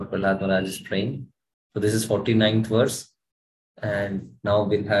Prahlad Maharaj is praying. So this is 49th verse. And now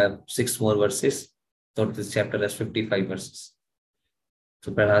we'll have 6 more verses. So this chapter has 55 verses.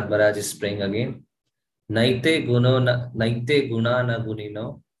 So Prahlad Maharaj is praying again. Naite guna na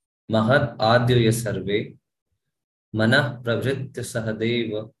gunino mahat adyoya sarve manah pravritya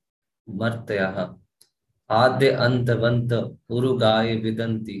sahadeva martyaha adya antavanta urugaya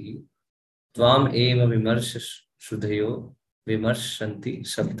vidanti tvam eva vimarsha shudhayo vimarshanti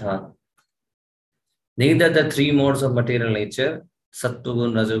sabdha. Neither the 3 modes of material nature,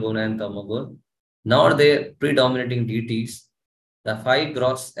 Sattvagun, Rajagun, and Tamagun, nor their predominating deities, the 5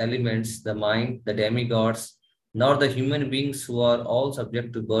 gross elements, the mind, the demigods, nor the human beings who are all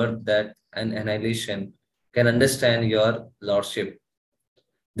subject to birth, death, and annihilation, can understand your lordship.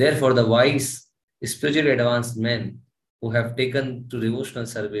 Therefore, the wise, spiritually advanced men who have taken to devotional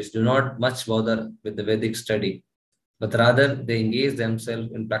service do not much bother with the Vedic study, but rather they engage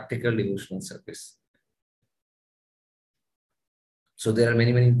themselves in practical devotional service. So there are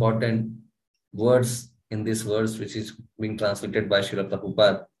many, many important words in this verse, which is being translated by Srila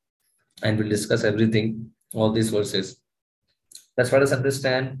Prabhupada, and we'll discuss everything, all these verses. Let's let us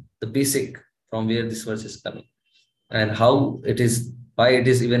understand the basic from where this verse is coming and how it is, why it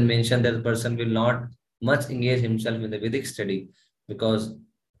is even mentioned that the person will not much engage himself in the Vedic study, because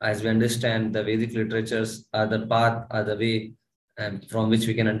as we understand, the Vedic literatures are the path, are the way, and from which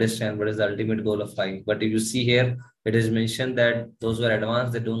we can understand what is the ultimate goal of life. But if you see here, it is mentioned that those who are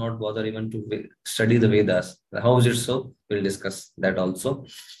advanced, they do not bother even to study the Vedas. How is it so? We'll discuss that also.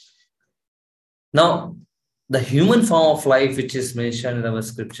 Now, the human form of life, which is mentioned in our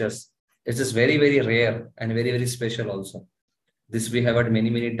scriptures, it is very, very rare and very, very special also. This we have heard many,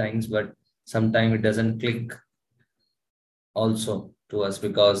 many times, but sometimes it doesn't click also to us,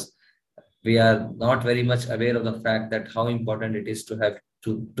 because we are not very much aware of the fact that how important it is to have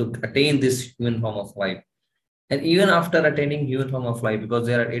to attain this human form of life. And even after attaining human form of life, because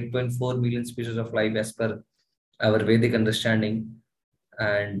there are 8.4 million species of life as per our Vedic understanding,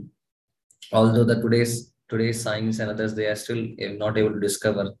 and although the today's science and others, they are still not able to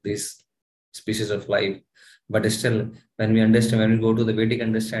discover these species of life, but still when we understand, when we go to the Vedic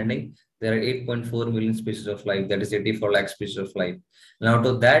understanding, there are 8.4 million species of life, that is 84 lakh species of life. Now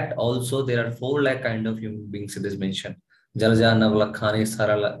to that also there are 4 lakh kind of human beings it is mentioned. Jalaja Navlakhani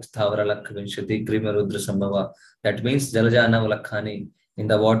Sthavara Lakvinshati Krima Rudra Sambhava. That means Jalaja Navlakhani. In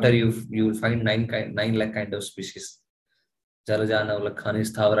the water you will find 9 lakh kind of species. Jalaja Navlakhani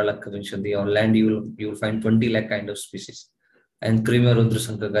Sthavara Lakvinshati. On land you will find 20 lakh kind of species. And Krima Rudra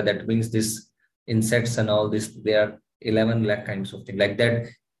Sambhava, that means this insects and all this, they are 11 lakh kinds of things. Like that,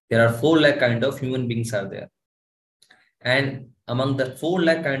 there are 4 lakh kind of human beings are there. And among the 4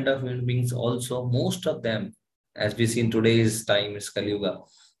 lakh kind of human beings also, most of them, as we see in today's time, is Kali Yuga,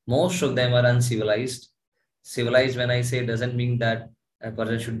 most of them are uncivilized. Civilized, when I say, doesn't mean that a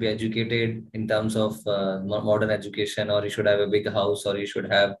person should be educated in terms of modern education, or he should have a big house, or he should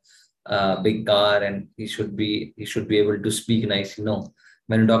have a big car, and he should be able to speak nicely. No.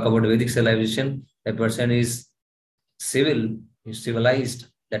 When you talk about Vedic civilization, a person is civilized.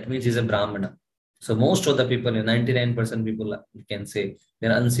 That means he's a Brahmana. So most of the people, 99% people, you can say,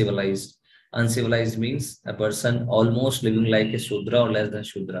 they're uncivilized. Uncivilized means a person almost living like a Shudra or less than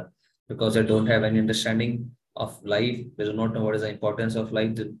Shudra, because they don't have any understanding of life. They do not know what is the importance of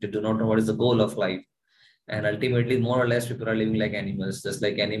life. They do not know what is the goal of life. And ultimately, more or less, people are living like animals. Just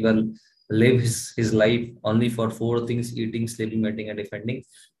like animal lives his life only for 4 things: eating, sleeping, mating, and defending.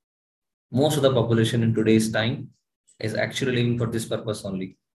 Most of the population in today's time is actually living for this purpose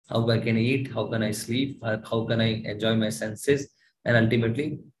only. How I can eat, how can I sleep, how can I enjoy my senses, and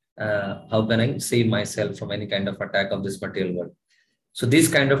ultimately, how can I save myself from any kind of attack of this material world. So these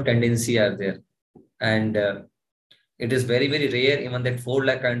kind of tendency are there. And it is very, very rare, even that 4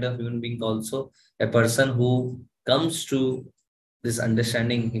 lakh kind of human being also, a person who comes to this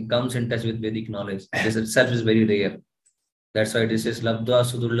understanding, he comes in touch with Vedic knowledge. This itself is very rare. That's why it says, Labdva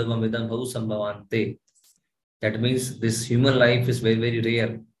Sudurlabam Vidam Bhavu Sambhavante. That means this human life is very, very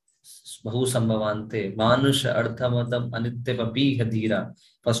rare. Bhavu Sambhavante. Manusha Arthamatam Anitya Papi Hadira.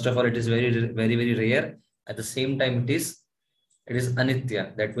 First of all, it is very, very, very rare. At the same time, it is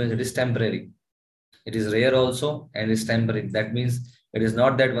Anitya. That means it is temporary. It is rare also, and it is temporary. That means it is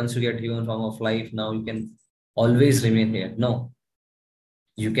not that once you get human form of life, now you can always remain here. No.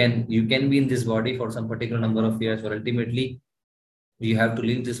 You can be in this body for some particular number of years, but ultimately you have to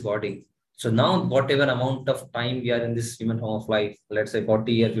leave this body. So now whatever amount of time we are in this human form of life, let's say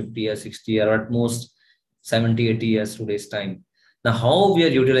 40 years, 50 years, 60 years, or at most 70, 80 years today's time. Now how we are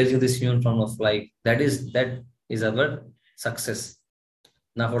utilizing this human form of life, that is our success.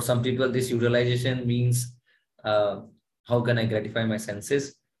 Now, for some people, this utilization means how can I gratify my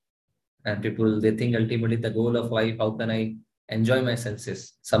senses? And people, they think ultimately the goal of life, how can I enjoy my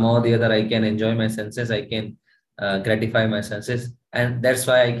senses? Somehow or the other, I can enjoy my senses. I can gratify my senses, and that's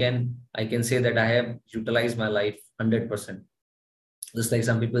why I can say that I have utilized my life 100%. Just like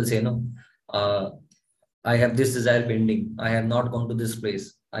some people say, no, uh, I have this desire pending. I have not gone to this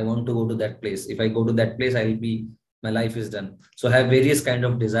place. I want to go to that place. If I go to that place, I will be, my life is done. So I have various kind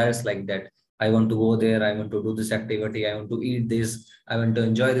of desires like that. I want to go there. I want to do this activity. I want to eat this. I want to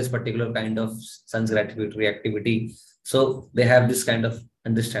enjoy this particular kind of sense gratificatory activity. So they have this kind of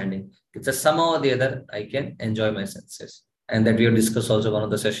understanding. It's a somehow or the other, I can enjoy my senses. And that we have discussed also one of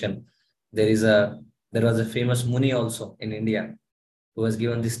the session. There is a there was a famous Muni also in India who was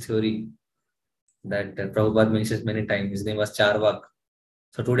given this theory that Prabhupada mentions many times. His name was Charvak.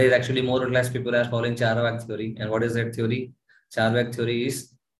 So today, actually, more or less people are following Charvak theory. And what is that theory? Charvak theory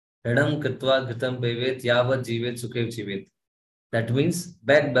is Radam Kritva Gritam Pevet Yavat Jivet Sukhev Jivet. That means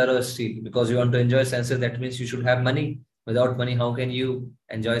beg, borrow, steal. Because you want to enjoy senses, that means you should have money. Without money, how can you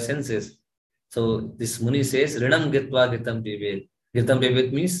enjoy senses? So this Muni says, Rinam Gitva Gritam Pevet. Gritam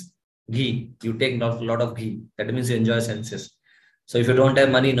Pevet means ghee. You take lot of ghee. That means you enjoy senses. So if you don't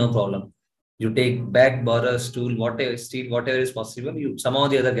have money, no problem. You take bag, borrow, stool, whatever, steal, whatever is possible, you somehow or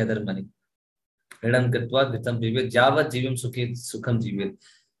the other gather money. Redam Kritva Gritam Jivet, Javat Jivim Sukham Jivet.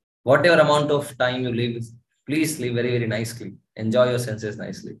 Whatever amount of time you live, please live very, very nicely. Enjoy your senses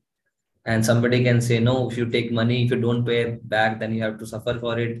nicely. And somebody can say, no, if you take money, if you don't pay back, then you have to suffer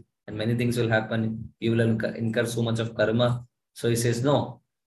for it. And many things will happen. You will incur so much of karma. So he says, no.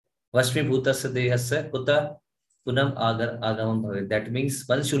 Vashmi Bhutasya Dehasya Kuta Punam Agamam Bhavet. That means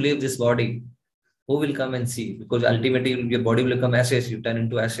once you leave this body, who will come and see? Because ultimately your body will become ashes, you turn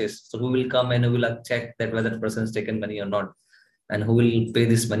into ashes. So who will come and who will check that whether the person has taken money or not? And who will pay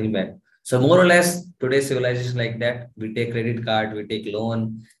this money back? So more or less today's civilization like that. We take credit card, we take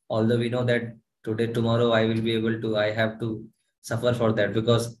loan. Although we know that today, tomorrow I have to suffer for that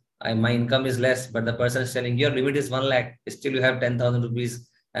because my income is less, but the person is telling your limit is 1 lakh. Still you have 10,000 rupees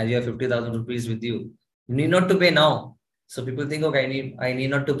and you have 50,000 rupees with you. You need not to pay now. So people think, okay, I need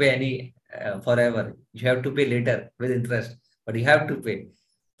not to pay any forever. You have to pay later with interest, but you have to pay.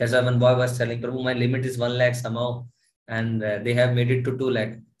 That's why one boy was telling, Prabhu, my limit is 1 lakh somehow, and they have made it to 2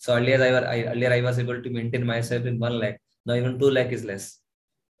 lakh. So earlier I was able to maintain myself in 1 lakh. Now even 2 lakh is less.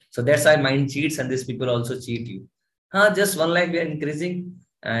 So that's why mind cheats, and these people also cheat you. Just 1 lakh we are increasing,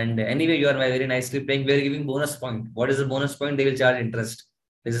 and anyway you are very nicely paying. We are giving bonus point. What is the bonus point? They will charge interest.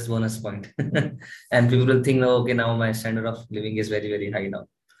 This is bonus point, and people will think, oh, okay, now my standard of living is very, very high now.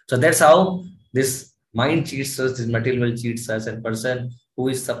 So that's how this mind cheats us, this material world cheats us, and person who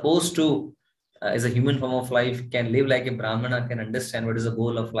is supposed to, as a human form of life, can live like a Brahmana, can understand what is the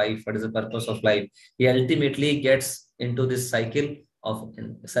goal of life, what is the purpose of life. He ultimately gets into this cycle of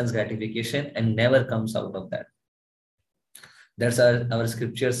sense gratification and never comes out of that. That's our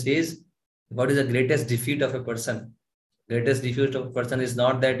scripture says, what is the greatest defeat of a person? Greatest defeat of a person is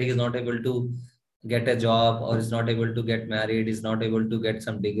not that he is not able to get a job, or is not able to get married, is not able to get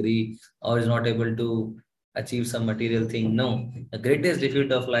some degree, or is not able to achieve some material thing. No, the greatest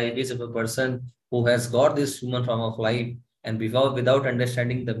defeat of life is if a person who has got this human form of life, and without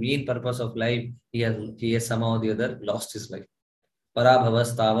understanding the main purpose of life, he has somehow or the other lost his life.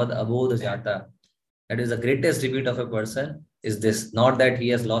 Parabhavas tavad abodha jata. That is the greatest defeat of a person, is this. Not that he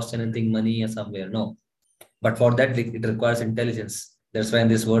has lost anything, money or somewhere. No. But for that, it requires intelligence. That's why in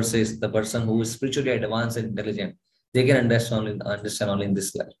this verse says the person who is spiritually advanced and intelligent, they can understand only in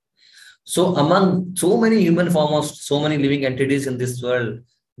this life. So among so many human forms, so many living entities in this world,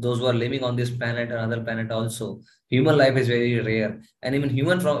 those who are living on this planet and other planet also, human life is very rare. And even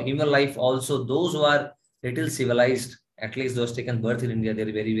human life also, those who are little civilized, at least those taken birth in India, they're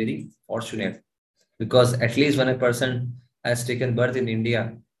very, very fortunate. Because at least when a person has taken birth in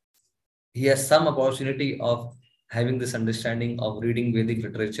India, he has some opportunity of having this understanding of reading Vedic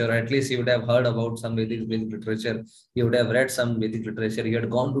literature, or at least he would have heard about some Vedic literature. He would have read some Vedic literature. He had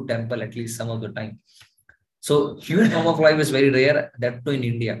gone to temple at least some of the time. So human form of life is very rare, that too in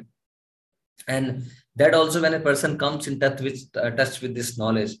India. And that also when a person comes in touch with this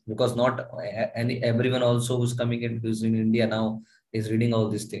knowledge, because not everyone also who's coming in, who's in India now, is reading all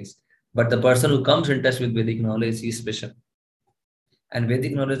these things. But the person who comes in touch with Vedic knowledge is special. And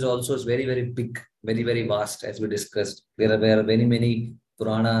Vedic knowledge also is very, very big, very, very vast, as we discussed. There are many, many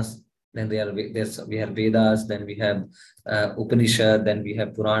Puranas, then we have Vedas, then we have Upanishad, then we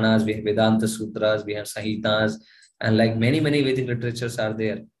have Puranas, we have Vedanta Sutras, we have Sahitas, and like many, many Vedic literatures are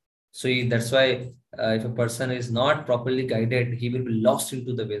there. So that's why if a person is not properly guided, he will be lost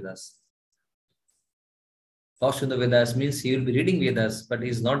into the Vedas. Lost in the Vedas means he will be reading Vedas, but he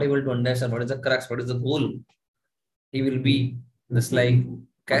is not able to understand what is the crux, what is the goal. He will be just like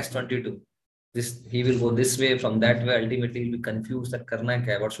catch 22. This he will go this way from that way. Ultimately, he will be confused that karna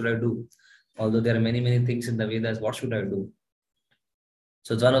kya hai, what should I do? Although there are many things in the Vedas, what should I do?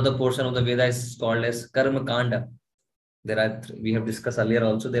 So one of the portion of the Veda is called as Karma Kanda. There are we have discussed earlier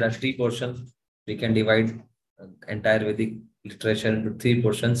also. There are three portions. We can divide entire Vedic literature into three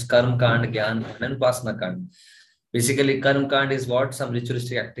portions: Karma Kand, Gyan, and Upasana Kand. Basically, Karma Kand is what some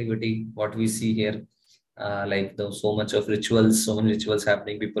ritualistic activity. What we see here, like so much of rituals, so many rituals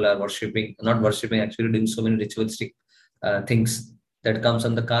happening. People are worshipping, not worshipping, actually doing so many ritualistic things that comes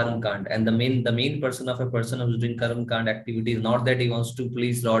on the Karma Kand. And the main person of a person who's doing Karma Kand activity is not that he wants to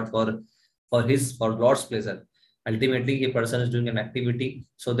please Lord for Lord's pleasure. Ultimately, a person is doing an activity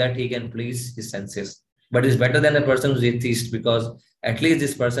so that he can please his senses. But it's better than a person who's atheist, because at least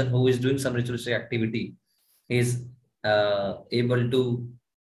this person who is doing some ritualistic activity is able to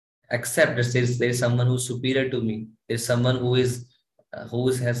accept that there is someone who is superior to me. There's someone who has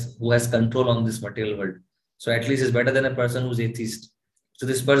control on this material world. So at least it's better than a person who's atheist. So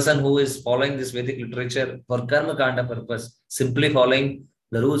this person who is following this Vedic literature for karma kanda purpose, simply following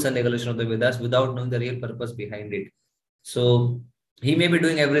the rules and regulation of the Vedas without knowing the real purpose behind it. So he may be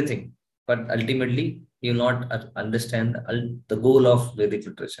doing everything, but ultimately he will not understand the goal of Vedic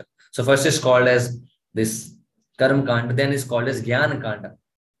literature. So first is called as this karma kanda, then is called as jnana kanda.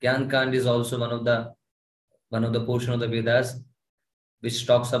 Gyan Kand is also one of the portion of the Vedas which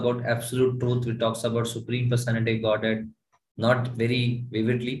talks about absolute truth, which talks about Supreme Personality of Godhead, not very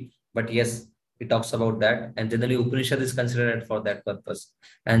vividly, but yes, it talks about that. And generally, Upanishad is considered for that purpose.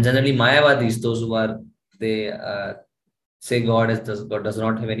 And generally, Mayavadis, those who are they say God does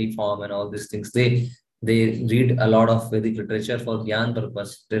not have any form and all these things, they read a lot of Vedic literature for Gyan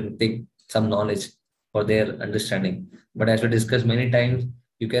purpose. They take some knowledge for their understanding. But as we discussed many times,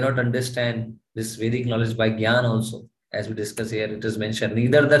 you cannot understand this Vedic knowledge by Gyan also. As we discuss here, it is mentioned,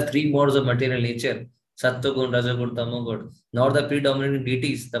 neither the three modes of material nature, Sattva Gun, Rajagun, Tamogun, nor the predominant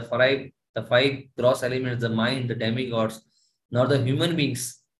deities, the five gross elements, the mind, the demigods, nor the human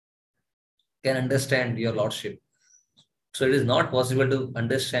beings can understand your lordship. So it is not possible to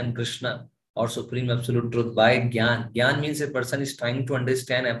understand Krishna or Supreme Absolute Truth by Gyan. Gyan means a person is trying to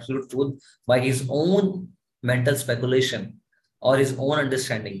understand Absolute Truth by his own mental speculation or his own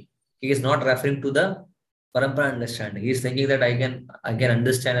understanding. He is not referring to the Parampara understanding. He is thinking that I can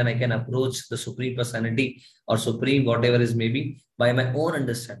understand and I can approach the Supreme Personality or Supreme whatever is maybe by my own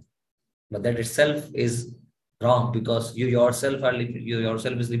understanding. But that itself is wrong, because you yourself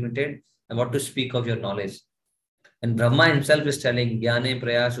is limited, and what to speak of your knowledge. And Brahma himself is telling, Jnane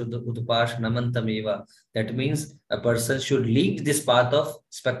Prayash Udupash Namantameva. That means a person should leave this path of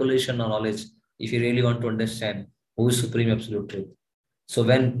speculation or knowledge if you really want to understand who is Supreme Absolute Truth. So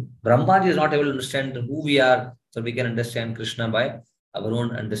when Brahma is not able to understand who we are, so we can understand Krishna by our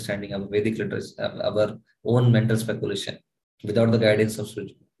own understanding, our Vedic literature, our own mental speculation, without the guidance of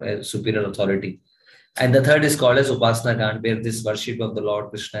superior authority. And the third is called as Upasana Kand, where this worship of the Lord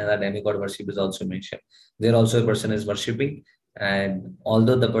Krishna and the demigod worship is also mentioned. There also a person is worshipping, and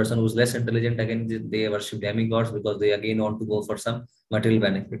although the person who is less intelligent, again, they worship demigods because they again want to go for some material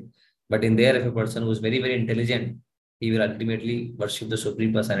benefit. But in there, if a person who is very intelligent, he will ultimately worship the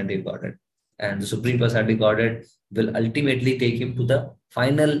Supreme Personality of Godhead. And the Supreme Personality of Godhead will ultimately take him to the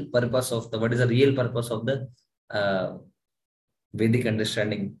final purpose of what is the real purpose of the Vedic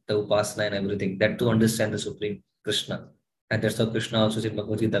understanding, the Upasana and everything, that to understand the Supreme Krishna. And that's how Krishna also said,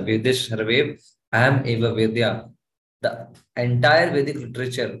 Bhagavad Gita, Vedish Harvev, Aham Eva Vedya. The entire Vedic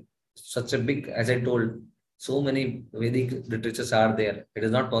literature, such a big, as I told, so many Vedic literatures are there. It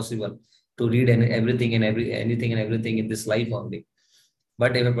is not possible to read anything and everything in this life only.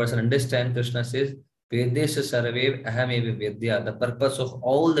 But if a person understands, Krishna says, Vedesh Sarvev Aham Eva Vedya. The purpose of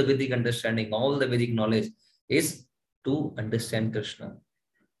all the Vedic understanding, all the Vedic knowledge is to understand Krishna.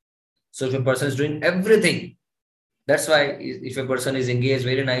 So if a person is doing everything, that's why if a person is engaged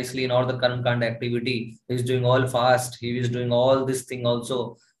very nicely in all the karma kanda activity, he is doing all fast, he is doing all this thing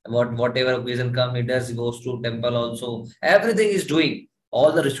also, whatever occasion come, he does, he goes to temple also, everything is doing,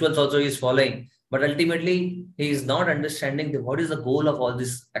 all the rituals also he is following, but ultimately he is not understanding what is the goal of all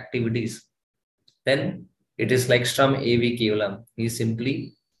these activities. Then it is like Stram AV Kevalam. He is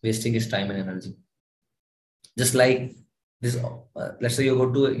simply wasting his time and energy. Just like this, let's say you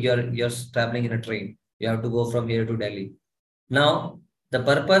go to, you're traveling in a train. You have to go from here to Delhi. Now, the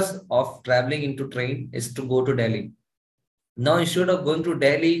purpose of traveling into train is to go to Delhi. Now, instead of going to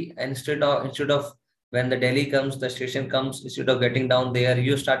Delhi, instead of When the Delhi comes, the station comes, instead of getting down there,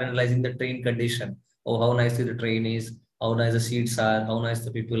 you start analyzing the train condition. Oh, how nicely the train is, how nice the seats are, how nice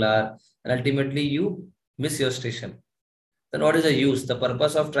the people are, and ultimately you miss your station. Then what is the use? The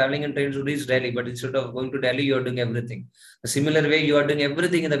purpose of traveling in trains to reach Delhi, but instead of going to Delhi, you are doing everything. A similar way, you are doing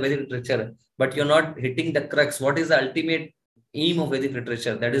everything in the Vedic literature, but you're not hitting the crux. What is the ultimate aim of Vedic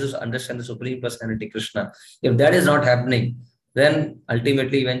literature? That is to understand the Supreme Personality, Krishna. If that is not happening, then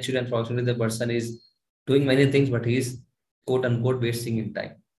ultimately, eventually, unfortunately, the person is doing many things, but he is quote unquote wasting in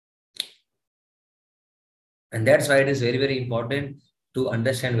time. And that's why it is very, very important to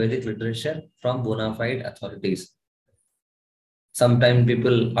understand Vedic literature from bona fide authorities. Sometimes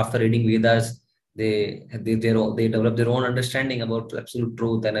people, after reading Vedas, they develop their own understanding about absolute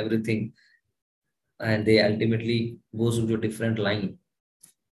truth and everything, and they ultimately goes into a different line,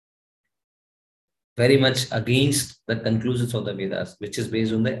 very much against the conclusions of the Vedas, which is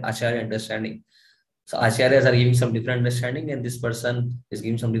based on the Acharya understanding. So Acharyas are giving some different understanding, and this person is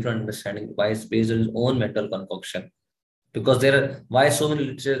giving some different understanding. Why it's based on his own mental concoction? Because there are why so many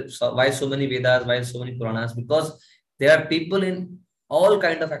literature, why so many Vedas, why so many Puranas? Because there are people in all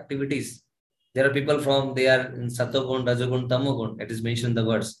kind of activities. There are people from they are in Satogun, Rajogun, Tamogun. It is mentioned in the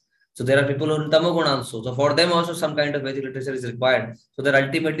words. So there are people who are in Tamogun also. So for them also some kind of Vedic literature is required. So that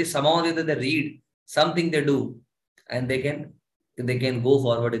ultimately somehow either they read something they do, and they can go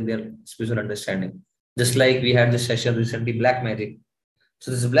forward in their spiritual understanding. Just like we had this session recently, black magic. So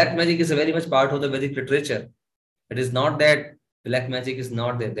this black magic is a very much part of the Vedic literature. It is not that black magic is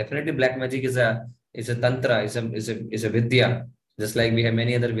not there. Definitely, black magic is a tantra, is a vidya. Just like we have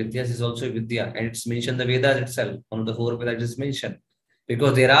many other vidyas, is also a vidya, and it's mentioned in the Vedas itself. One of the four Vedas is mentioned,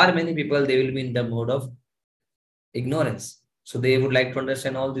 because there are many people they will be in the mode of ignorance, so they would like to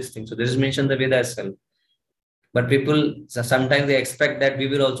understand all these things. So this is mentioned in the Veda itself. But people sometimes they expect that we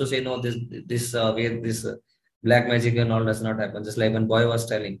will also say no, this black magic and all does not happen. Just like when boy was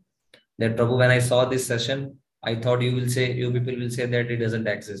telling that Prabhu, when I saw this session, I thought you people will say that it doesn't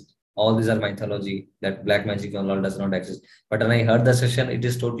exist. All these are mythology, that black magic and all does not exist. But when I heard the session, it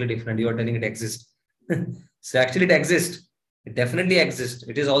is totally different. You are telling it exists. So actually it exists. It definitely exists.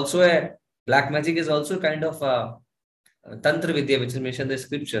 It is also a black magic is also kind of a tantra vidya, which is mentioned in the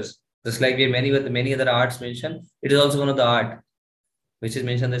scriptures. Just like we have many other arts mentioned, it is also one of the art which is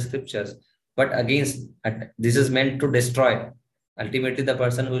mentioned in the scriptures. But against this is meant to destroy. Ultimately, the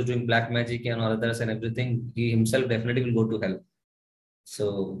person who is doing black magic and all others and everything, he himself definitely will go to hell.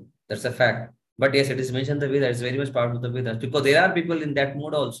 So that's a fact. But yes, it is mentioned in the Vedas. It's very much part of the Vedas, because there are people in that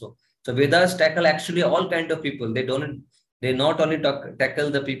mode also. So Vedas tackle actually all kind of people. They not only tackle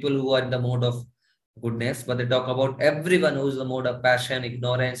the people who are in the mode of goodness, but they talk about everyone who is in the mode of passion,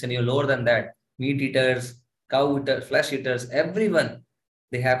 ignorance, and you're lower than that. Meat eaters, cow eaters, flesh eaters, everyone,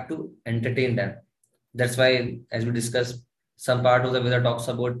 they have to entertain them. That's why, as we discussed, some part of the Veda talks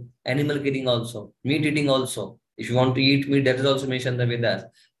about animal killing also, meat eating also. If you want to eat meat, that is also mentioned in the Vedas.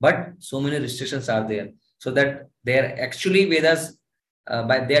 But so many restrictions are there. So that they are actually Vedas,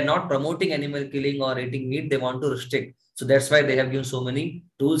 by they are not promoting animal killing or eating meat, they want to restrict. So that's why they have given so many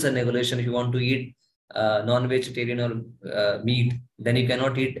rules and regulations. If you want to eat non-vegetarian or meat, then you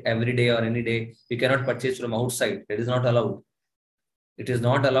cannot eat every day or any day. You cannot purchase from outside. That is not allowed. It is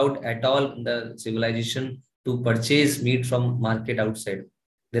not allowed at all in the civilization to purchase meat from market outside.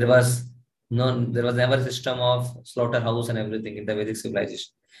 There was there was never a system of slaughterhouse and everything in the Vedic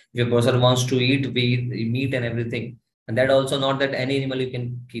civilization. If a person wants to eat meat and everything, and that also not that any animal you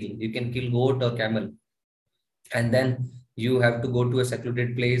can kill. You can kill goat or camel, and then you have to go to a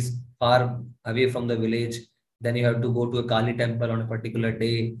secluded place far away from the village. Then you have to go to a Kali temple on a particular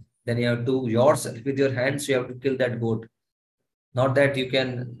day. Then you have to yourself with your hands you have to kill that goat. Not that you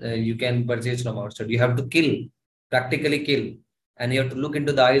can purchase from outside. You have to kill, practically kill, and you have to look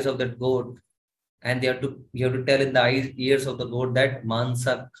into the eyes of that goat, and you have to tell in the ears of the goat that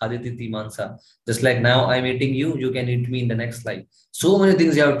mansa khadititi mansa. Just like now I'm eating you, you can eat me in the next life. So many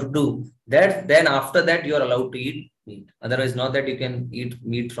things you have to do. That then after that you are allowed to eat meat. Otherwise, not that you can eat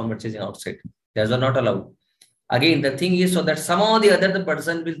meat from purchasing outside. Those are not allowed. Again, the thing is so that somehow or the other the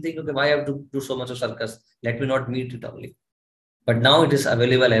person will think, okay, why I have to do so much of circus? Let me not meet it only. But now it is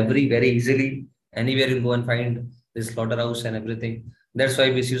available very easily. Anywhere you go and find this slaughterhouse and everything. That's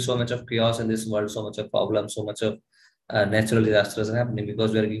why we see so much of chaos in this world, so much of problems, so much of natural disasters are happening,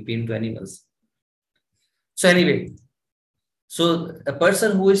 because we are giving pain to animals. So anyway, so a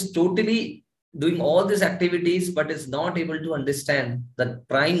person who is totally doing all these activities but is not able to understand the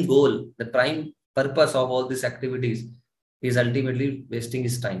prime goal, the prime purpose of all these activities, is ultimately wasting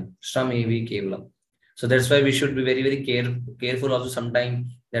his time. Shram evi kevalam. So that's why we should be very, very careful also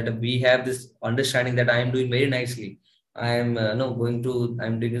sometimes that we have this understanding that I am doing very nicely. I am no going to,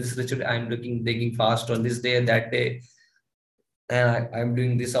 I'm doing this ritual, I'm taking fast on this day, that day, and I'm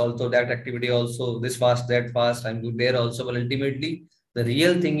doing this also, that activity also, this fast, that fast, I'm good there also. But ultimately, the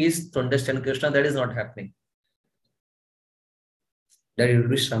real thing is to understand Krishna, that is not happening. That it will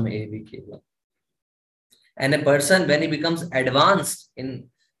be Shram Evi. And a person, when he becomes advanced in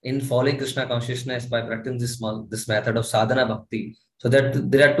following Krishna consciousness by practicing this method of sadhana bhakti, so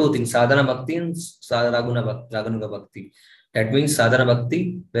that there are two things: sadhana bhakti and raganuga bhakti. That means sadhana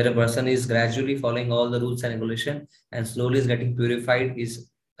bhakti, where a person is gradually following all the rules and regulation and slowly is getting purified, is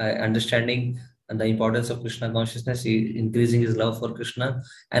understanding the importance of Krishna consciousness, he increasing his love for Krishna.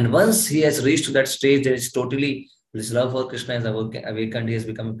 And once he has reached to that stage, that is totally this love for Krishna is awakened, he has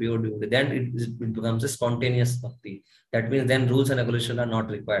become a pure devotee. Then it becomes a spontaneous bhakti. That means then rules and regulations are not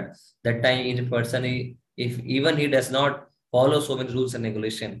required. That time, each person, if even he does not follow so many rules and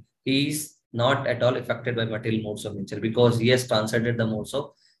regulations, he is not at all affected by material modes of nature because he has transcended the modes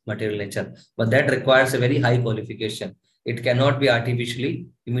of material nature. But that requires a very high qualification. It cannot be artificially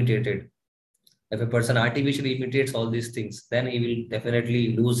imitated. If a person artificially imitates all these things, then he will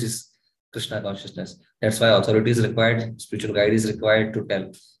definitely lose his Krishna consciousness. That's why authority is required, spiritual guide is required to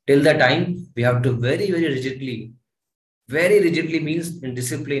tell. Till the time, we have to very rigidly means in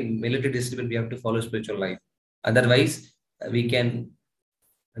discipline, military discipline, we have to follow spiritual life. Otherwise, we can,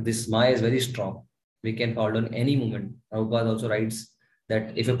 this Maya is very strong. We can fall down any moment. Prabhupada also writes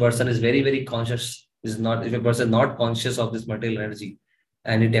that if a person is very, very conscious, if a person is not conscious of this material energy,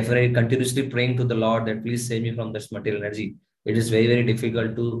 and he definitely continuously praying to the Lord that please save me from this material energy, it is very, very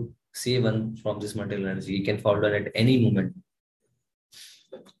difficult to save one from this material energy. He can fall down at any moment.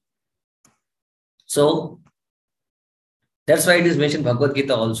 So that's why it is mentioned Bhagavad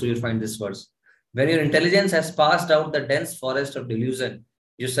Gita also, you find this verse. When your intelligence has passed out the dense forest of delusion,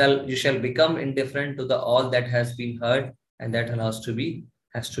 you shall become indifferent to the all that has been heard and that has to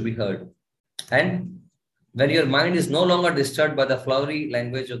be heard. And when your mind is no longer disturbed by the flowery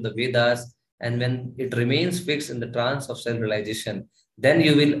language of the Vedas, and when it remains fixed in the trance of self-realization, then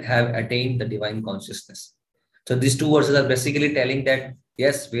you will have attained the divine consciousness. So these two verses are basically telling that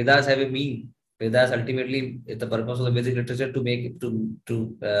yes, Vedas have a meaning. Vedas ultimately is the purpose of the Vedic literature to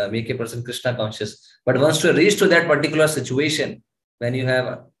make a person Krishna conscious. But once you reach to that particular situation, when you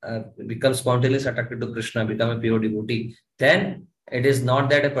have become spontaneously attracted to Krishna, become a pure devotee, then it is not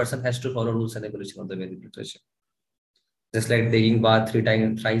that a person has to follow rules and regulations of the Vedic literature. Just like taking bath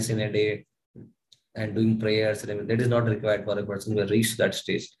thrice in a day and doing prayers, and that is not required for a person who has reached that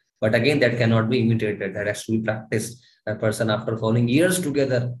stage. But again, that cannot be imitated. That has to be practiced. A person after following years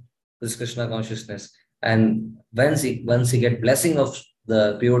together this Krishna consciousness, and once he get blessing of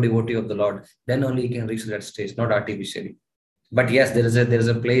the pure devotee of the Lord, then only he can reach that stage, not artificially. But yes, there is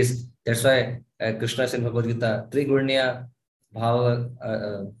a place. That's why Krishna said in Bhagavad Gita, Trigurnya Bhava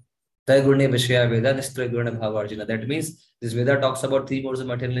Trigurnya Vishaya Veda Nistrigurnya Bhava Arjuna. That means this Veda talks about three modes of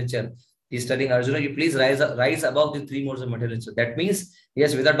material nature. He's telling Arjuna, you please rise above the three modes of material nature. That means,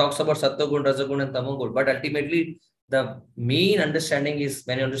 yes, Veda talks about Sattva Gun, Raja Gun, and Tamo Gun, but ultimately the main understanding is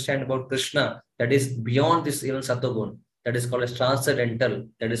when you understand about Krishna, that is beyond this even Sattva Gun. That is called as transcendental.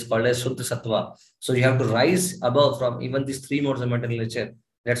 That is called as Shuddha Sattva. So you have to rise above from even these three modes of material nature.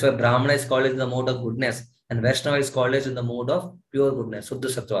 That's why Brahmana is called in the mode of goodness, and Vaishnava is called as in the mode of pure goodness, Shuddha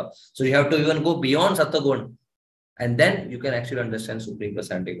Sattva. So you have to even go beyond Sattva Gun, and then you can actually understand Supreme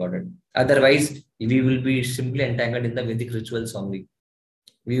Personality Godhead. Otherwise, we will be simply entangled in the Vedic rituals only.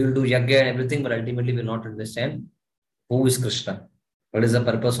 We will do yajna and everything, but ultimately we will not understand who is Krishna. What is the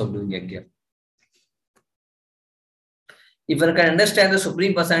purpose of doing yajna? If one can understand the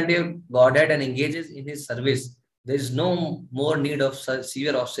Supreme Personality of Godhead and engages in his service, there is no more need of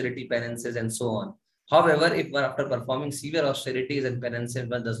severe austerity, penances, and so on. However, if one after performing severe austerities and penances,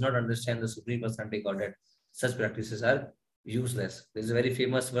 one does not understand the Supreme Personality of Godhead, such practices are useless. There is a very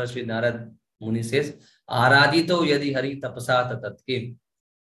famous verse with Narad Muni says, Aradito yadi hari tapasa tatatkim.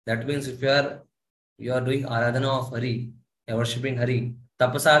 That means if you are doing aradhana of Hari, you are worshipping Hari,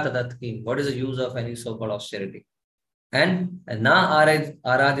 tapasa tatatkim. What is the use of any so-called austerity? And na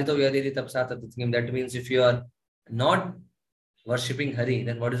aradhito yadi tapasa tatatkim. That means if you are not worshipping Hari,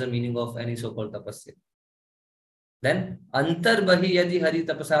 then what is the meaning of any so-called tapasya? Then antar bahi yadi Hari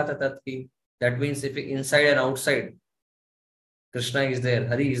tapasa tatatkim. That means if inside and outside Krishna is there,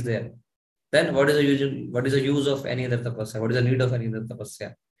 Hari is there, then what is the use of any other tapasya? What is the need of any other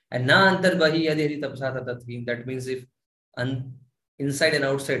tapasya? And na antar bahi yadi Hari tapasa tatatkim. That means if inside and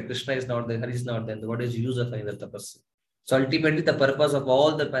outside Krishna is not there, Hari is not there, then what is the use of any other tapasya? So ultimately the purpose of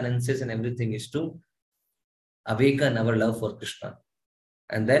all the penances and everything is to awaken our love for Krishna.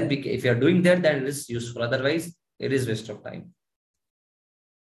 And then if you are doing that, then it is useful. Otherwise, it is waste of time.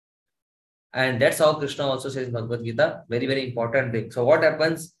 And that's how Krishna also says in Bhagavad Gita, very, very important thing. So what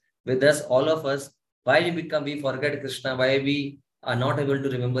happens with us, all of us, why we forget Krishna, why we are not able to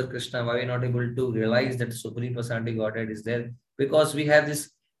remember Krishna, why we are not able to realize that Supreme Personality Godhead is there? Because we have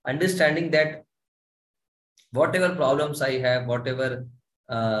this understanding that whatever problems I have,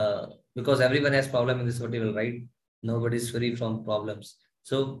 because everyone has problem in this world, right? Nobody is free from problems.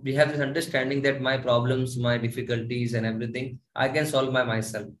 So we have this understanding that my problems, my difficulties and everything, I can solve by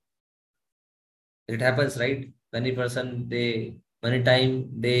myself. It happens, right? Many time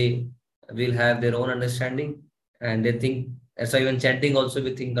they will have their own understanding and they think, so even chanting also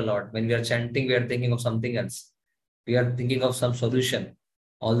we think a lot. When we are chanting, we are thinking of something else. We are thinking of some solution.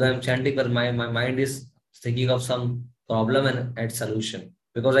 Although I'm chanting, but my mind is thinking of some problem and solution.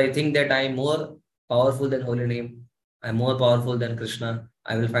 Because I think that I am more powerful than holy name. I'm more powerful than Krishna.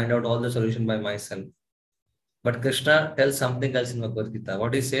 I will find out all the solution by myself. But Krishna tells something else in Bhagavad Gita.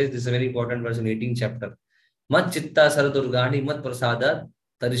 What he says, this is a very important verse in 18th chapter. Mat chitta saradurgani mat prasada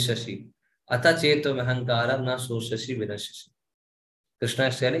tarishashi. Atha cheto mahankara na soshashi vinashashi. Krishna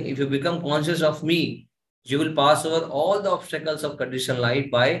is telling, if you become conscious of me, you will pass over all the obstacles of conditioned life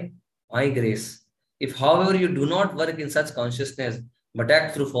by my grace. If, however, you do not work in such consciousness, but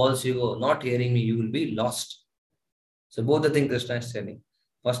act through false ego, not hearing me, you will be lost. So both the things Krishna is telling.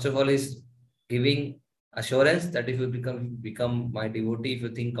 First of all, is giving assurance that if you become my devotee, if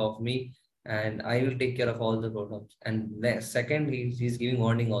you think of me, and I will take care of all the problems. And second, he's giving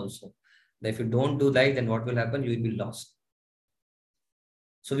warning also. That if you don't do that, then what will happen? You will be lost.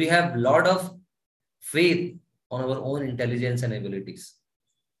 So we have a lot of faith on our own intelligence and abilities.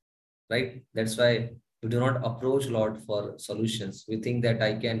 Right? That's why we do not approach Lord for solutions. We think that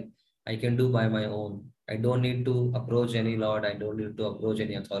I can do by my own. I don't need to approach any Lord. I don't need to approach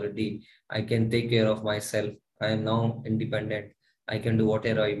any authority. I can take care of myself. I am now independent. I can do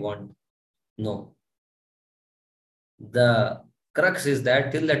whatever I want. No. The crux is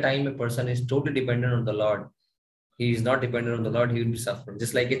that till the time a person is totally dependent on the Lord, he is not dependent on the Lord, he will be suffering.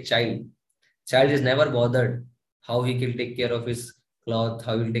 Just like a child. Child is never bothered how he can take care of his cloth,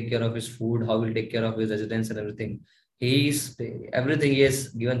 how he will take care of his food, how he will take care of his residence and everything. Everything he has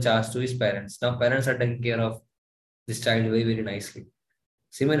given charge to his parents. Now parents are taking care of this child very, very nicely.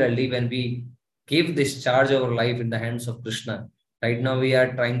 Similarly, when we give this charge of our life in the hands of Krishna, right now we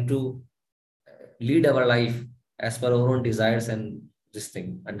are trying to lead our life as per our own desires and this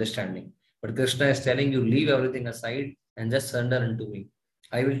thing, understanding. But Krishna is telling you, leave everything aside and just surrender unto me.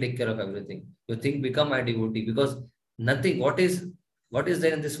 I will take care of everything. You think, become my devotee, because nothing, what is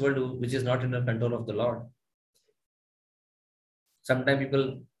there in this world which is not in the control of the Lord? Sometimes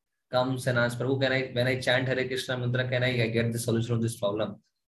people comes and asks, Prabhu, when I chant Hare Krishna mantra, can I get the solution of this problem?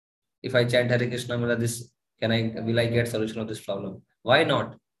 If I chant Hare Krishna mantra, will I get solution of this problem? Why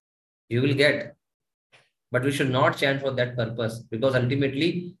not? You will get. But we should not chant for that purpose, because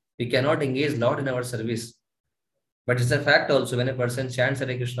ultimately we cannot engage Lord in our service. But it's a fact also, when a person chants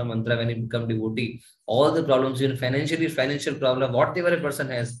Hare Krishna mantra, when he becomes devotee, all the problems, even financial problem, whatever a person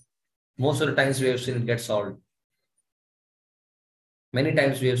has, most of the times we have seen it get solved. Many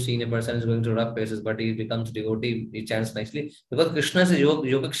times we have seen a person is going through rough places, but he becomes devotee, he chants nicely, because Krishna is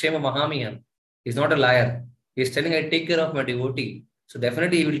Yogakshema Mahamiyam. He's not a liar. He's telling, I take care of my devotee. So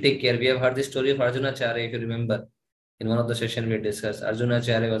definitely he will take care. We have heard the story of Arjunacharya, if you remember. In one of the sessions we discussed,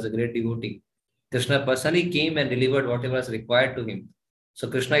 Arjunacharya was a great devotee. Krishna personally came and delivered whatever was required to him. So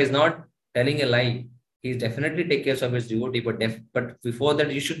Krishna is not telling a lie. He definitely take care of his devotee, but before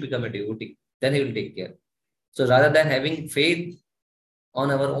that, you should become a devotee. Then he will take care. So rather than having faith on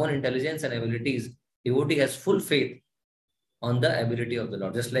our own intelligence and abilities, devotee has full faith on the ability of the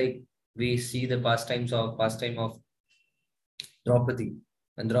Lord. Just like we see the pastime of Draupadi.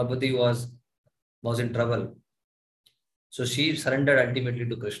 When Draupadi was in trouble, so she surrendered ultimately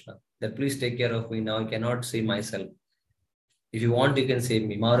to Krishna. That please take care of me now. I cannot save myself. If you want, you can save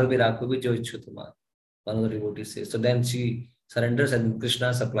me. One of the devotees says. So then she surrenders and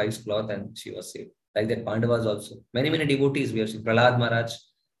Krishna supplies cloth and she was saved. Like that, Pandavas also. Many, many devotees we have seen. Prahlad Maharaj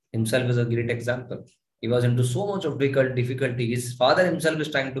himself is a great example. He was into so much of difficulty. His father himself is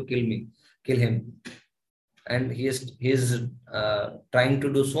trying to kill him. And he is trying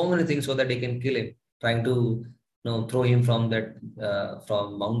to do so many things so that he can kill him. Trying to throw him from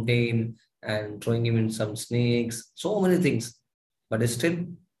from mountain and throwing him in some snakes. So many things. But still,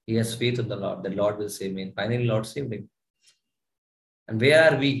 he has faith in the Lord. The Lord will save me. And finally, Lord saved him. And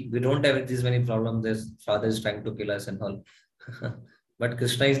where are we? We don't have these many problems. This father is trying to kill us and all. But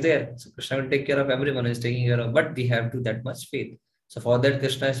Krishna is there. So Krishna will take care of everyone who is taking care of, but we have to that much faith. So for that,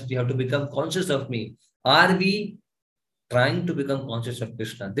 Krishna is, we have to become conscious of me. Are we trying to become conscious of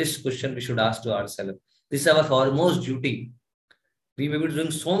Krishna? This question we should ask to ourselves. This is our foremost duty. We may be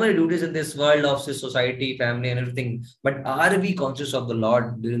doing so many duties in this world of this society, family, and everything, but are we conscious of the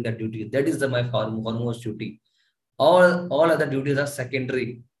Lord during that duty? That is my foremost duty. All other duties are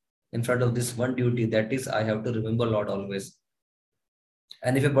secondary in front of this one duty. That is, I have to remember Lord always.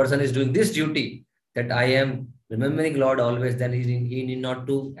 And if a person is doing this duty, that I am remembering Lord always, then he need not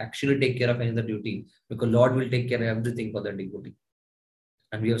to actually take care of any other duty, because Lord will take care of everything for the devotee.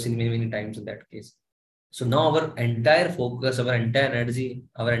 And we have seen many, many times in that case. So now our entire focus, our entire energy,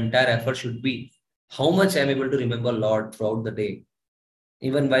 our entire effort should be how much I am able to remember Lord throughout the day,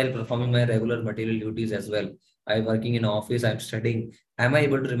 even while performing my regular material duties as well. I'm working in office, I'm studying. Am I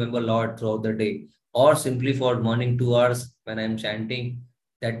able to remember Lord throughout the day? Or simply for morning 2 hours when I'm chanting,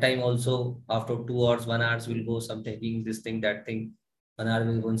 that time also after 2 hours, 1 hour will go some taking this thing, that thing, 1 hour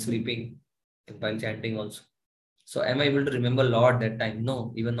will go on sleeping while chanting also. So am I able to remember Lord that time?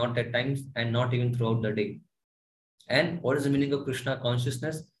 No, even not at times and not even throughout the day. And what is the meaning of Krishna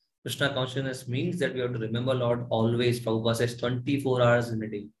consciousness? Krishna consciousness means that we have to remember Lord always. Prabhupada says 24 hours in a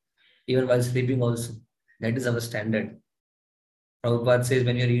day, even while sleeping also. That is our standard. Prabhupada says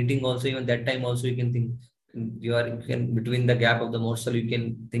when you're eating also, even that time also you can think, you can between the gap of the morsel, you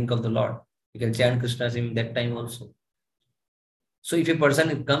can think of the Lord. You can chant Krishna's name that time also. So if a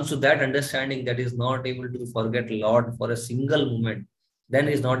person comes to that understanding that is not able to forget Lord for a single moment, then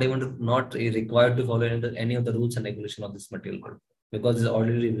is not able to not required to follow any of the rules and regulation of this material world, because it's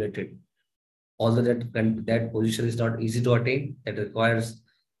already related. Although that position is not easy to attain, that requires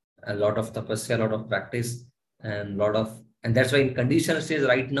a lot of tapasya, a lot of practice, and and that's why in conditional stage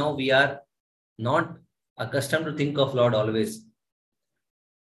right now we are not accustomed to think of Lord always.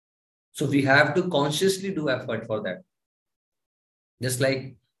 So we have to consciously do effort for that. Just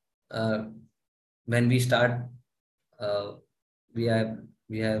like when we start, uh, we have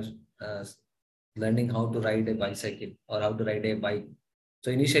uh, learning how to ride a bicycle or how to ride a bike. So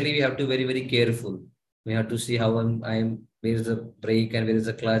initially we have to very, very careful. We have to see how where is the brake and where is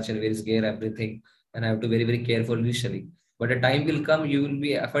the clutch and where is gear, everything. And I have to very, very careful initially. But a time will come, you will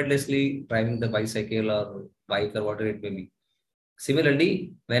be effortlessly driving the bicycle or bike or whatever it may be.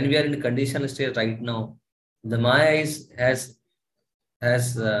 Similarly, when we are in the conditional state right now, the Maya has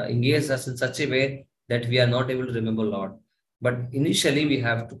engaged us in such a way that we are not able to remember Lord. But initially, we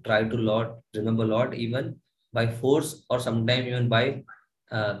have to try to remember Lord even by force or sometimes even by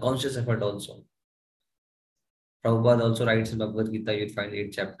conscious effort also. Prabhupada also writes in Bhagavad Gita, you'll find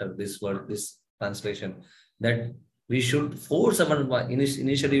 8th chapter, this word, this translation, that we should force our mind.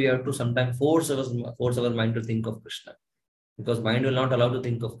 Initially, we have to sometimes force our mind to think of Krishna, because mind will not allow to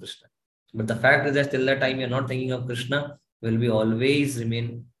think of Krishna. But the fact is that till the time you're not thinking of Krishna, will be always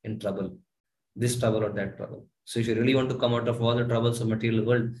remain in trouble, this trouble or that trouble. So if you really want to come out of all the troubles of material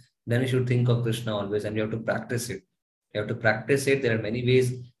world, then you should think of Krishna always, and you have to practice it. You have to practice it. There are many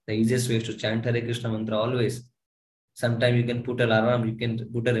ways. The easiest way is to chant Hare Krishna mantra always. Sometimes you can put an alarm, you can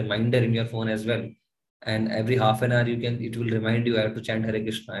put a reminder in your phone as well. And every half an hour it will remind you, I have to chant Hare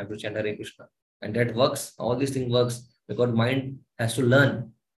Krishna, I have to chant Hare Krishna. And that works. All these things works because mind has to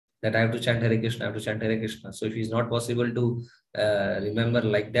learn that I have to chant Hare Krishna, I have to chant Hare Krishna. So if it's not possible to remember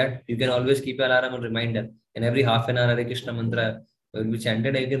like that, you can always keep an alarm and reminder. And every half an hour Hare Krishna mantra will be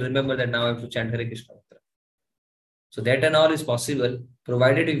chanted, and you can remember that now I have to chant Hare Krishna mantra. So that and all is possible,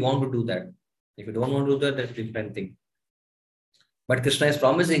 provided you want to do that. If you don't want to do that, that's a different thing. But Krishna is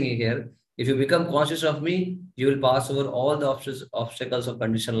promising you here, if you become conscious of me, you will pass over all the obstacles of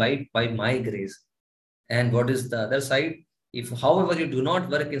conditional life by my grace. And what is the other side? If, however, you do not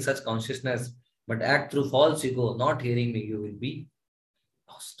work in such consciousness, but act through false ego, not hearing me, you will be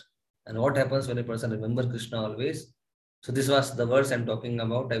lost. And what happens when a person remembers Krishna always? So this was the verse I'm talking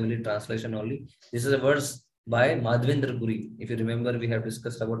about. I will read translation only. This is a verse by Madhvendra Puri. If you remember, we have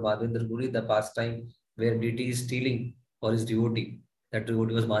discussed about Madhvendra Puri, the pastime where deity is stealing for his devotee. That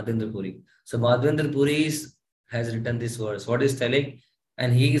devotee was Madhvendra Puri. So Madhvendra Puri has written this verse. What is telling?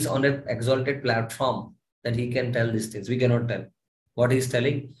 And he is on an exalted platform that he can tell these things. We cannot tell. What he is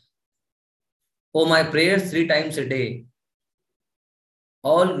telling? Oh, my prayers 3 times a day.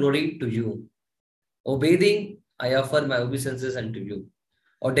 All glory to you. O bathing, I offer my obeisances unto you.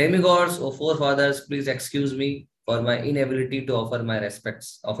 O demigods, O forefathers, please excuse me for my inability to offer you my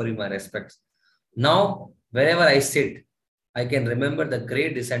respects. Now, wherever I sit, I can remember the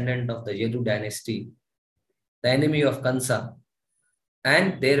great descendant of the Yadu dynasty, the enemy of Kansa,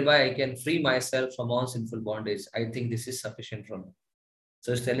 and thereby I can free myself from all sinful bondage. I think this is sufficient for me.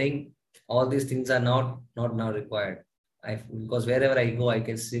 So it's telling all these things are not now required. Because wherever I go, I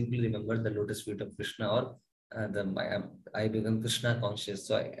can simply remember the lotus feet of Krishna, or I become Krishna conscious.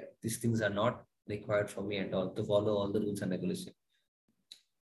 So these things are not required for me at all to follow all the rules and regulations.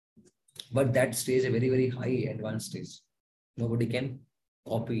 But that stage is a very, very high advanced stage. Nobody can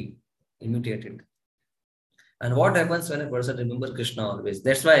copy, imitate it. And what happens when a person remembers Krishna always?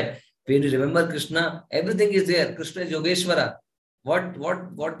 That's why when you remember Krishna, everything is there. Krishna is Yogeshwara.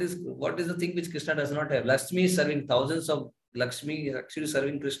 What is the thing which Krishna does not have? Lakshmi is serving thousands of Lakshmi is actually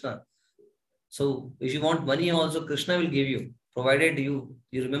serving Krishna. So if you want money also, Krishna will give you, provided you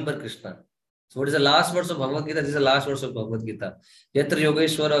remember Krishna. So what is the last verse of Bhagavad Gita? This is the last verse of Bhagavad Gita. Yatra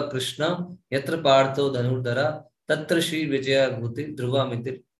Yogeshwara Krishna, Yatra Partho Dhanurdhara, Tatra Shri Vijaya Bhuti Dhruva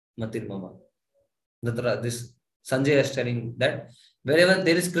Mitir Matir Mama. This Sanjay is telling that wherever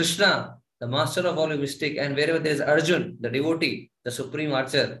there is Krishna, the master of all mystic, and wherever there is Arjun, the devotee, the supreme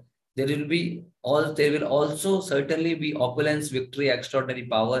archer, there will also certainly be opulence, victory, extraordinary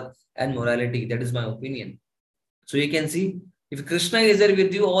power, and morality. That is my opinion. So you can see, if Krishna is there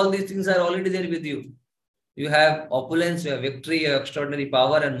with you, all these things are already there with you. You have opulence, you have victory, you have extraordinary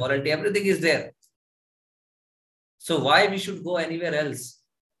power and morality. Everything is there. So why we should go anywhere else?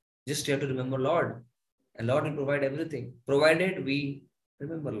 Just you have to remember Lord. And Lord will provide everything, provided we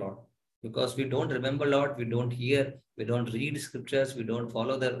remember Lord. Because we don't remember Lord, we don't hear, we don't read scriptures, we don't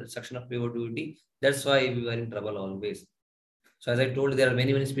follow the instruction of pure duty. That's why we were in trouble always. So as I told, there are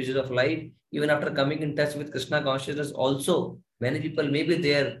many, many species of life. Even after coming in touch with Krishna consciousness, also many people may be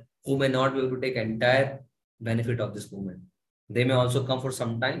there who may not be able to take entire benefit of this movement. They may also come for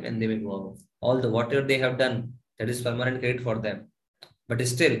some time and they may go out. All the whatever they have done, that is permanent credit for them. But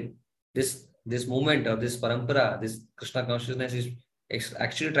still, this movement or this parampara, this Krishna consciousness is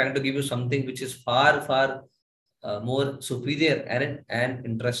actually trying to give you something which is far, far more superior and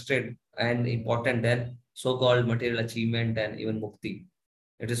interested and important than so-called material achievement and even mukti.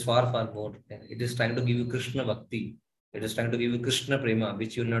 It is far, far more. It is trying to give you Krishna bhakti. It is trying to give you Krishna prema,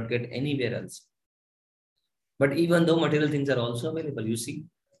 which you will not get anywhere else. But even though material things are also available, you see,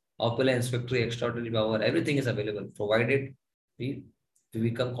 opulence, victory, extraordinary power, everything is available, provided we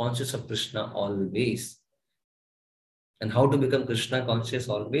become conscious of Krishna always. And how to become Krishna conscious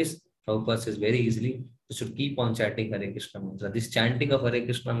always? Prabhupada says very easily, you should keep on chanting Hare Krishna mantra. This chanting of Hare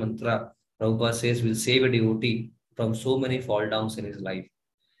Krishna mantra, Prabhupada says, will save a devotee from so many fall downs in his life.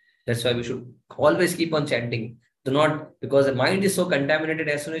 That's why we should always keep on chanting. Do not, because the mind is so contaminated,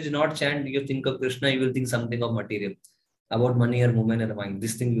 as soon as you not chant, you think of Krishna, you will think something of material, about money or woman and mind.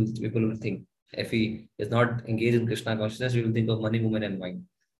 This thing people will think. If he is not engaged in Krishna consciousness, we will think of money, woman, and mind.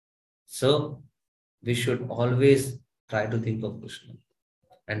 So we should always try to think of Krishna.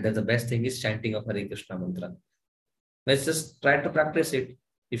 And that's the best thing is chanting of Hare Krishna mantra. Let's just try to practice it.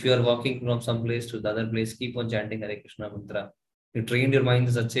 If you are walking from some place to the other place, keep on chanting Hare Krishna mantra. You trained your mind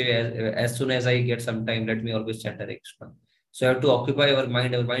in such a way, as soon as I get some time, let me always chant Hare Krishna. So you have to occupy our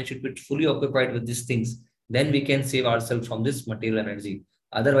mind. Our mind should be fully occupied with these things. Then we can save ourselves from this material energy.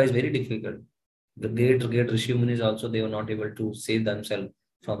 Otherwise, very difficult. The great Rishi Munis also, they were not able to save themselves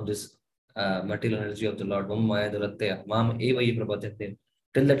from this material energy of the Lord.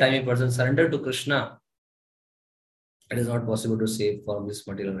 Till the time a person surrender to Krishna, it is not possible to save from this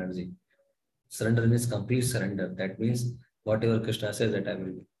material energy. Surrender means complete surrender. That means whatever Krishna says, that I will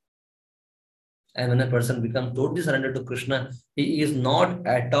do. And when a person becomes totally surrendered to Krishna, he is not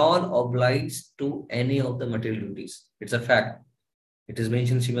at all obliged to any of the material duties. It's a fact. It is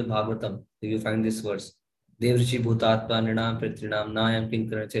mentioned in Srimad Bhagavatam. You find this verse. Devrishi bhutatva nrinam pritrinam nayam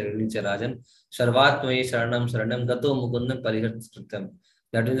kinkaracha rajan sarvatmai saranam saranam gato mukundam parihartritam.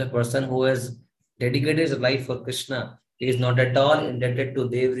 That means a person who has dedicated his life for Krishna, he is not at all indebted to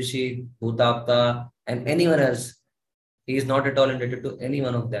Devrishi, Bhutapta, and anyone else. He is not at all indebted to any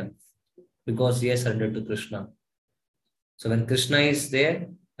one of them because he has surrendered to Krishna. So when Krishna is there,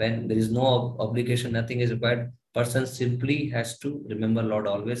 when there is no obligation, nothing is required, person simply has to remember Lord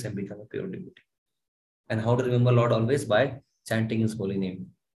always and become a pure devotee. And how to remember Lord always? By chanting his holy name.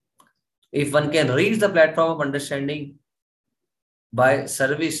 If one can reach the platform of understanding by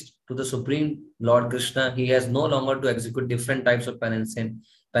service to the Supreme Lord Krishna, he has no longer to execute different types of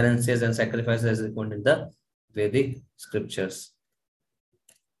penances and sacrifices as recorded in the Vedic scriptures.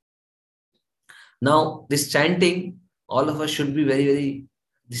 Now, this chanting, all of us should be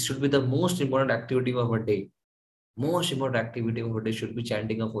this should be the most important activity of our day. Most important activity of our day should be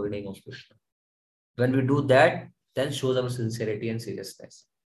chanting of holy name of Krishna. When we do that, then shows our sincerity and seriousness.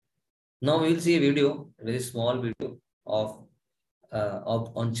 Now we will see a video, a very small video of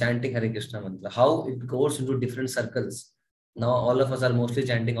on chanting Hare Krishna mantra, how it goes into different circles. Now all of us are mostly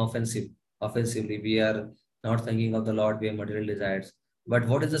chanting offensively. We are not thinking of the Lord, we have material desires. But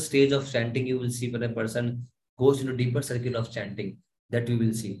what is the stage of chanting you will see when a person goes into deeper circle of chanting? That we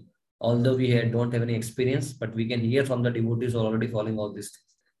will see. Although don't have any experience, but we can hear from the devotees who are already following all these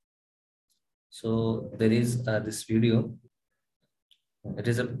things. So there is this video. It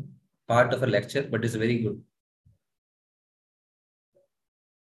is a part of a lecture, but it's very good.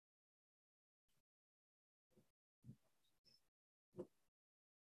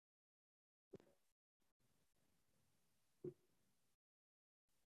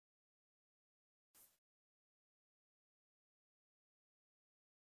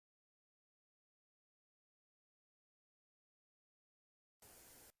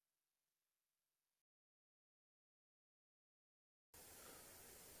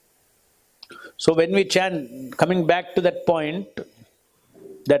 So when we chant, coming back to that point,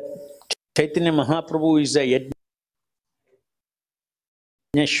 that Chaitanya Mahaprabhu is a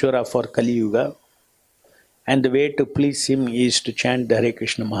Yajneshwara for Kali Yuga, and the way to please him is to chant the Hare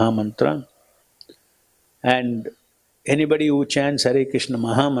Krishna Mahamantra. And anybody who chants Hare Krishna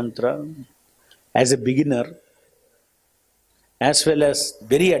Mahamantra as a beginner, as well as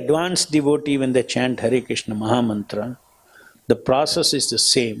very advanced devotee when they chant Hare Krishna Mahamantra, the process is the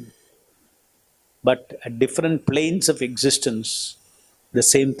same. But at different planes of existence, the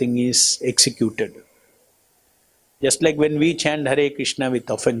same thing is executed. Just like when we chant Hare Krishna with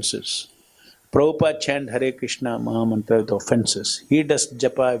offenses, Prabhupada chant Hare Krishna Mahamantra with offenses. He does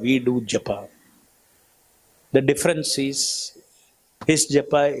japa, we do japa. The difference is, his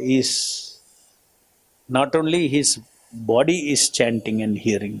japa is not only his body is chanting and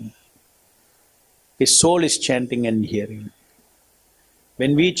hearing, his soul is chanting and hearing.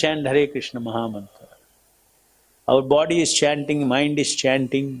 When we chant Hare Krishna Mahamantra, our body is chanting, mind is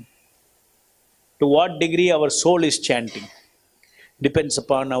chanting. To what degree our soul is chanting depends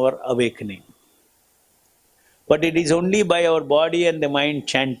upon our awakening. But it is only by our body and the mind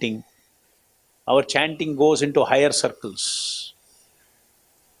chanting, our chanting goes into higher circles.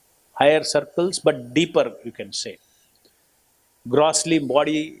 Higher circles, but deeper, you can say. Grossly,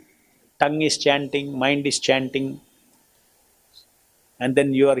 body, tongue is chanting, mind is chanting, and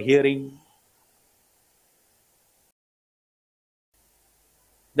then you are hearing.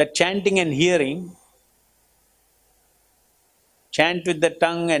 That chanting and hearing, chant with the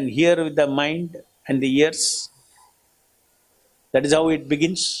tongue and hear with the mind and the ears. That is how it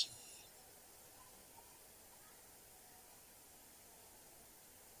begins.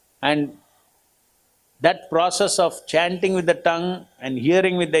 And that process of chanting with the tongue and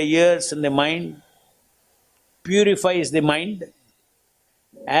hearing with the ears and the mind purifies the mind.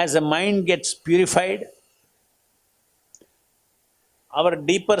 As the mind gets purified, our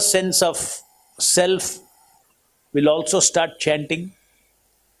deeper sense of self will also start chanting,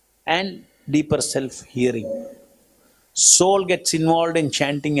 and deeper self hearing. Soul gets involved in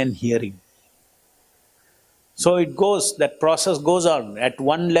chanting and hearing. So it goes, that process goes on. At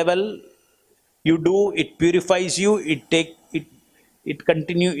one level, you do, it purifies you, it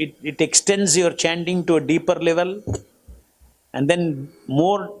extends your chanting to a deeper level, and then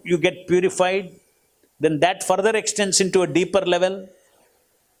more you get purified, then that further extends into a deeper level.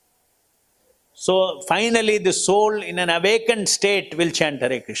 So finally, the soul in an awakened state will chant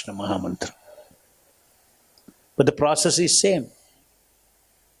Hare Krishna Mahamantra. But the process is same.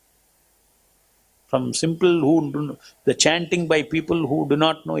 From the chanting by people who do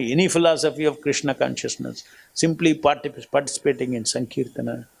not know any philosophy of Krishna consciousness, simply participating in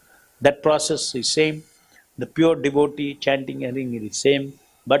Sankirtana, that process is same. The pure devotee chanting hearing is same,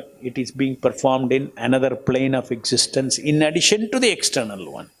 but it is being performed in another plane of existence in addition to the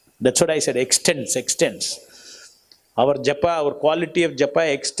external one. That's what I said, extends. Our japa, our quality of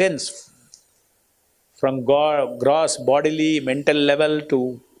japa extends from gross bodily, mental level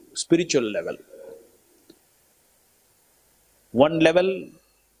to spiritual level. One level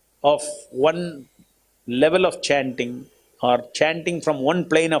of chanting, or chanting from one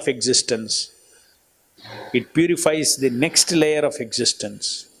plane of existence, it purifies the next layer of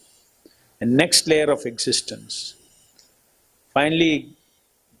existence, and next layer of existence. Finally,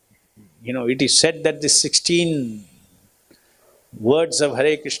 it is said that the 16 words of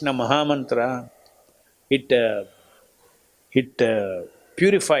Hare Krishna Mahamantra, it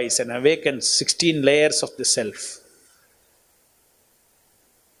purifies and awakens 16 layers of the self.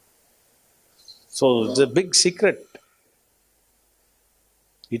 So it's a big secret.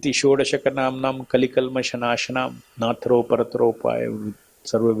 Iti Shodashakanamnam Kalikalmashanashanam Nathro Parathropaya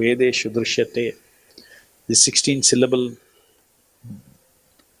Sarva Vedeshu Drishyate. The 16 syllable,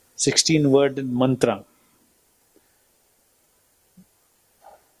 16 word mantra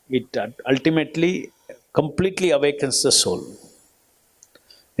it ultimately completely awakens the soul.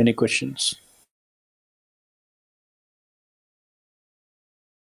 Any questions?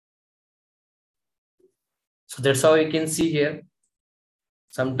 So that's how you can see here.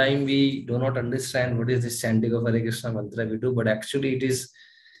 Sometimes we do not understand what is this chanting of Hare Krishna mantra we do, but actually it is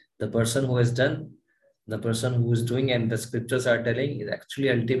the person who has done, the person who is doing, and the scriptures are telling, it actually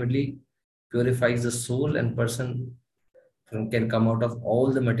ultimately purifies the soul, and person can come out of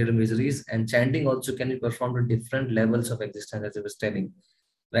all the material miseries. And chanting also can be performed at different levels of existence, as I was telling.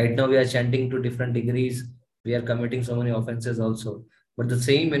 Right now we are chanting to different degrees. We are committing so many offenses also. But the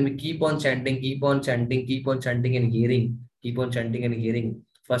same, when we keep on chanting, keep on chanting, keep on chanting and hearing, keep on chanting and hearing,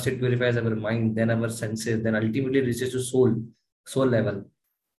 first it purifies our mind, then our senses, then ultimately reaches to soul level.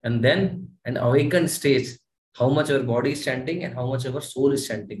 And then an awakened stage, how much our body is chanting and how much our soul is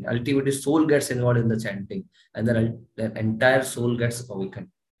chanting. Ultimately, soul gets involved in the chanting, and then the entire soul gets awakened.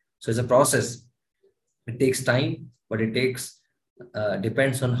 So it's a process. It takes time, but it takes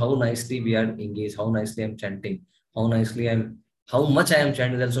depends on how nicely we are engaged, how nicely I'm chanting, how much I am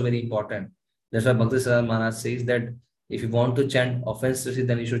chanting. That's also very important. That's why Bhakti Siddhanta Maharaj says that if you want to chant offensively,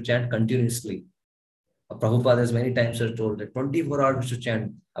 then you should chant continuously. Prabhupada has many times has told that 24 hours we should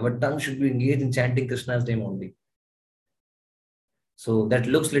chant. Our tongue should be engaged in chanting Krishna's name only. So that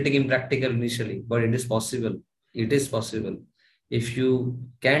looks little impractical initially, but it is possible. It is possible. If you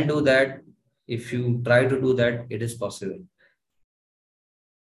can do that, if you try to do that, it is possible.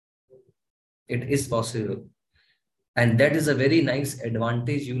 It is possible. And that is a very nice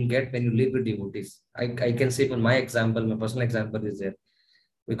advantage you will get when you live with devotees. I can say from my example, my personal example is there.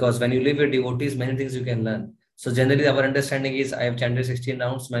 Because when you live with devotees, many things you can learn. So generally our understanding is I have chanted 16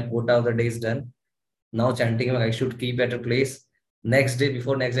 rounds, my quota of the day is done. Now chanting I should keep at a place. Next day,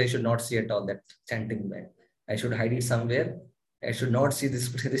 before next day, I should not see at all that chanting bag. I should hide it somewhere. I should not see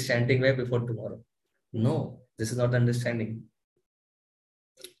this chanting bag before tomorrow. No, this is not the understanding.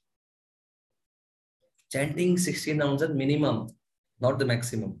 Chanting 16 rounds is minimum, not the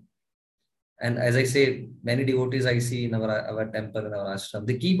maximum. And as I say, many devotees I see in our temple, in our ashram,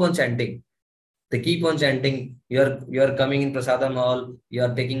 they keep on chanting. They keep on chanting. You're coming in prasadam hall. You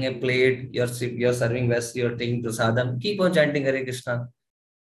are taking a plate. You're serving vest. You're taking prasadam. Keep on chanting Hare Krishna.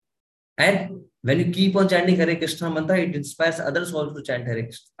 And when you keep on chanting Hare Krishna mantra, it inspires others also to chant Hare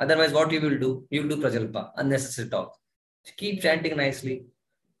Krishna. Otherwise, what you will do? You will do prajalpa, unnecessary talk. Keep chanting nicely.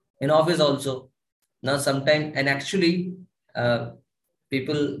 In office also. Now, sometime, and actually,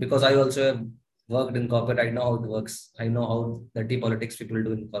 people, because I also have worked in corporate, I know how it works. I know how dirty politics people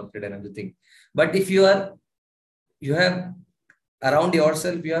do in corporate and everything. But if you have around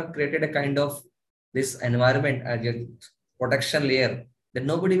yourself, you have created a kind of this environment as your protection layer that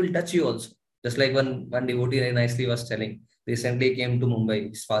nobody will touch you also. Just like one devotee very nicely was telling, recently came to Mumbai,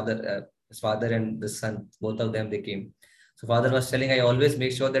 his father and the son, both of them, they came. So father was telling, I always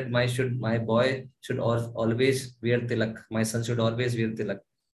make sure that my boy should always wear tilak. My son should always wear tilak.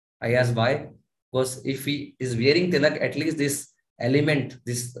 I asked why? Because if he is wearing tilak, at least this element,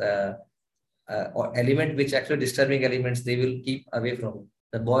 or element which actually disturbing elements, they will keep away from him.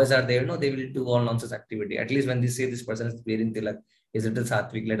 The boys are there, no, they will do all nonsense activity. At least when they say this person is wearing tilak, is it a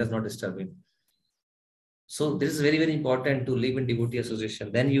sattvic, let us not disturb him. So this is very, very important to live in devotee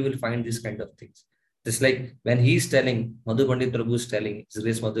association. Then you will find these kind of things. Just like when he's telling, Madhu Pandit Prabhu is telling, His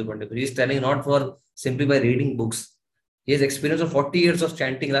Grace Madhu Pandit, he's telling not for simply by reading books. He has experience of 40 years of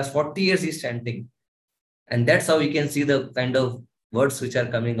chanting. Last 40 years he's chanting. And that's how you can see the kind of words which are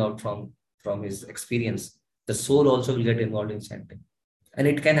coming out from his experience. The soul also will get involved in chanting. And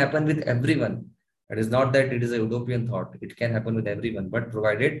it can happen with everyone. It is not that it is a utopian thought. It can happen with everyone, but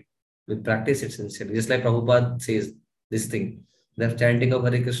provided we practice it sincerely. Just like Prabhupada says this thing, the chanting of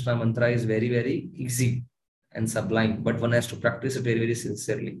Hare Krishna mantra is very, very easy and sublime, but one has to practice it very, very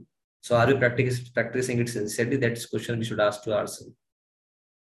sincerely. So are we practicing it sincerely? That's the question we should ask to ourselves.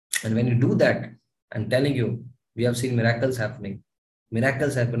 And when you do that, I'm telling you, we have seen miracles happening.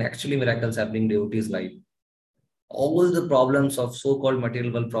 Miracles happen, actually miracles happening in devotees' life. All the problems of so-called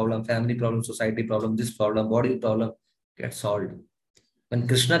material world problem, family problem, society problem, this problem, body problem get solved. When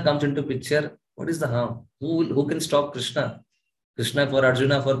Krishna comes into picture, what is the harm? Who can stop Krishna? Krishna for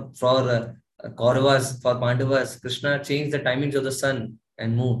Arjuna, for Kauravas, for Pandavas, Krishna changed the timings of the sun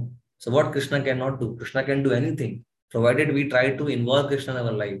and moon. So what Krishna cannot do? Krishna can do anything, provided we try to involve Krishna in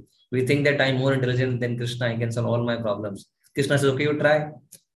our life. We think that I'm more intelligent than Krishna, I can solve all my problems. Krishna says, okay,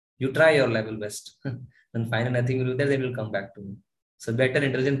 you try your level best. Then finally nothing will be there, then will come back to me. So better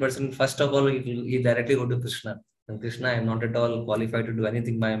intelligent person, first of all, he directly go to Krishna. And Krishna, I am not at all qualified to do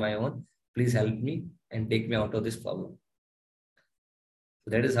anything by my own. Please help me and take me out of this problem.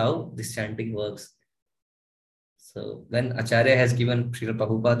 So that is how this chanting works. So when Acharya has given, Srila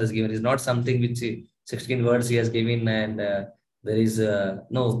Prabhupada has given, is not something which 16 words he has given and there is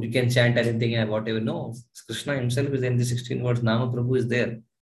no, you can chant anything and whatever. No, Krishna himself is in the 16 words. Nama Prabhu is there.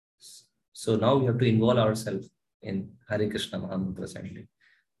 So now we have to involve ourselves in Hare Krishna Mahamantra chanting.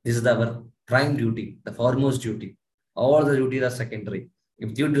 This is our prime duty, the foremost duty. All the duties are secondary.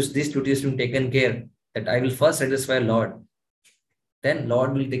 If this duty is being taken care, that I will first satisfy Lord, then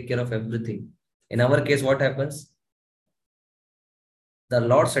Lord will take care of everything. In our case, what happens? The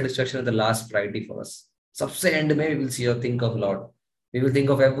Lord's satisfaction is the last priority for us. Sabse end mein we will see or think of Lord. We will think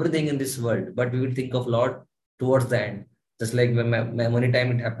of everything in this world, but we will think of Lord towards the end. Just like when many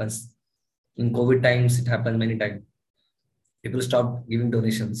times it happens. In COVID times, it happened many times. People stopped giving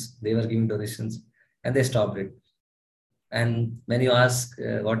donations. They were giving donations and they stopped it. And when you ask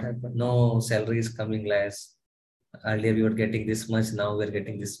what happened, no, salary is coming less. Earlier we were getting this much, now we're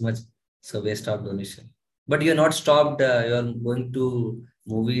getting this much. So we stopped donation. But you're not stopped, you're going to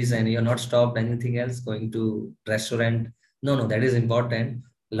movies and you're not stopped anything else, going to restaurant. No, that is important.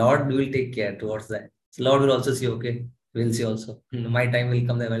 Lord will take care towards that. So Lord will also see, okay, we'll see also. My time will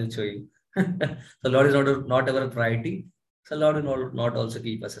come, then I will show you. So Lord is not our priority. So Lord will not also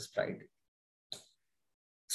keep us as priority.